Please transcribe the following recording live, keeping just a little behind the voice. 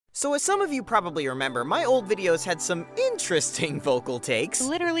So as some of you probably remember, my old videos had some interesting vocal takes.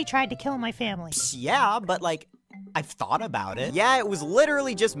 Literally tried to kill my family. Yeah, but like, I've thought about it. Yeah, it was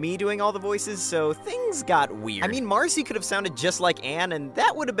literally just me doing all the voices, so things got weird. I mean, Marcy could have sounded just like Anne, and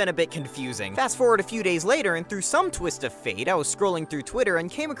that would have been a bit confusing. Fast forward a few days later, and through some twist of fate, I was scrolling through Twitter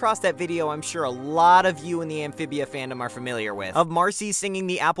and came across that video I'm sure a lot of you in the Amphibia fandom are familiar with, of Marcy singing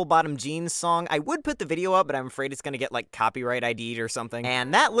the Apple Bottom Jeans song. I would put the video up, but I'm afraid it's gonna get like copyright ID'd or something.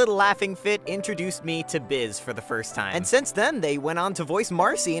 And that little laughing fit introduced me to Biz for the first time. And since then, they went on to voice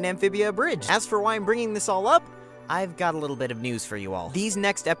Marcy in Amphibia Abridged. As for why I'm bringing this all up, I've got a little bit of news for you all. These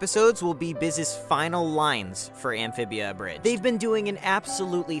next episodes will be Biz's final lines for Amphibia Abridged. They've been doing an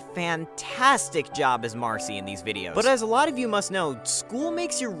absolutely fantastic job as Marcy in these videos. But as a lot of you must know, school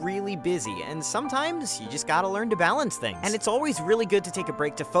makes you really busy, and sometimes you just gotta learn to balance things. And it's always really good to take a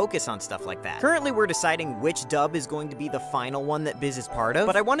break to focus on stuff like that. Currently, we're deciding which dub is going to be the final one that Biz is part of,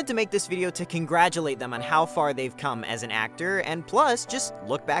 but I wanted to make this video to congratulate them on how far they've come as an actor, and plus, just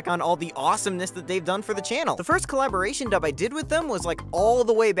look back on all the awesomeness that they've done for the channel. The first collaboration dub I did with them was like all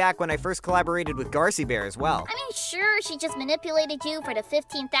the way back when I first collaborated with Garcy Bear as well. I mean, sure, she just manipulated you for the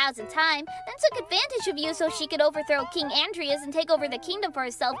 15,000th time, then took advantage of you so she could overthrow King Andreas and take over the kingdom for her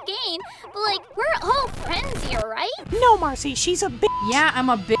self-gain, but like, we're all friends here, right? No, Marcy, she's a bitch. Yeah, I'm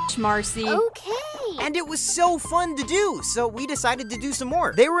a bitch, Marcy. Okay. And it was so fun to do, so we decided to do some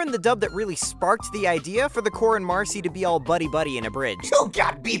more. They were in the dub that really sparked the idea for the Core and Marcy to be all buddy-buddy in Abridged. You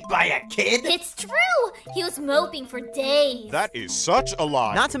got beat by a kid? It's true! He was moping for days. That is such a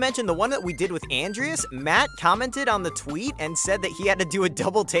lie. Not to mention the one that we did with Andreas, Matt commented on the tweet and said that he had to do a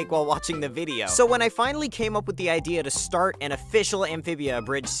double take while watching the video. So when I finally came up with the idea to start an official Amphibia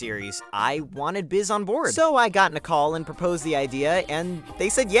Abridged series, I wanted Biz on board. So I got in a call and proposed the idea, and they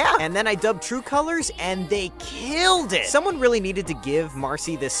said yeah. And then I dubbed True Colors, and they killed it. Someone really needed to give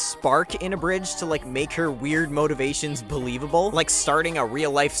Marcy this spark in Abridged to like make her weird motivations believable, like starting a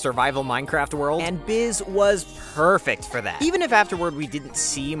real-life survival Minecraft world, and Biz was perfect for that. Even if afterward we didn't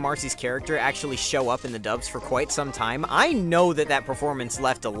see Marcy's character actually show up in the dubs for quite some time, I know that that performance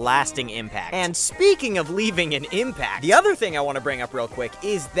left a lasting impact. And speaking of leaving an impact, the other thing I want to bring up real quick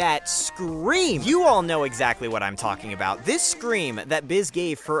is that scream. You all know exactly what I'm talking about. This scream that Biz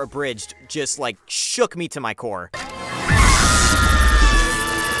gave for Abridged just like shook me to my core.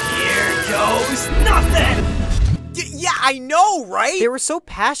 Here goes nothing! Yeah, I know, right? They were so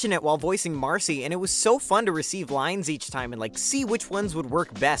passionate while voicing Marcy, and it was so fun to receive lines each time and like see which ones would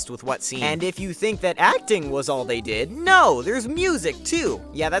work best with what scene. And if you think that acting was all they did, no, there's music too.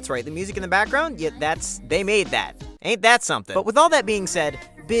 Yeah, that's right, the music in the background, yeah, they made that. Ain't that something? But with all that being said,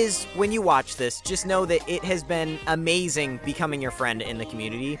 Biz, when you watch this, just know that it has been amazing becoming your friend in the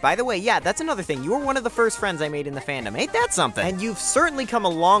community. By the way, yeah, that's another thing. You were one of the first friends I made in the fandom. Ain't that something? And you've certainly come a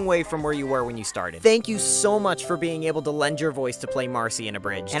long way from where you were when you started. Thank you so much for being able to lend your voice to play Marcy in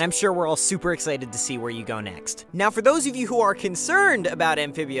Abridged, and I'm sure we're all super excited to see where you go next. Now, for those of you who are concerned about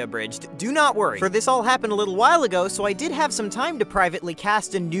Amphibia Abridged, do not worry, for this all happened a little while ago, so I did have some time to privately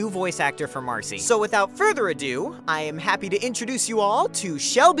cast a new voice actor for Marcy. So without further ado, I am happy to introduce you all to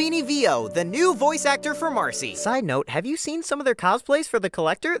Shelbeanie Vio, the new voice actor for Marcy. Side note, have you seen some of their cosplays for the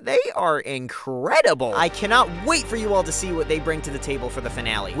Collector? They are incredible. I cannot wait for you all to see what they bring to the table for the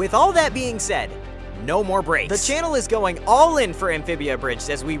finale. With all that being said, no more breaks. The channel is going all in for Amphibia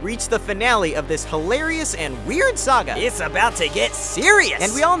Abridged as we reach the finale of this hilarious and weird saga. It's about to get serious!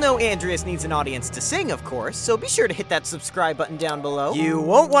 And we all know Andreas needs an audience to sing, of course, so be sure to hit that subscribe button down below. You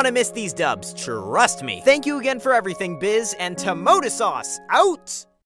won't want to miss these dubs, trust me. Thank you again for everything, Biz, and Tomato Sauce out!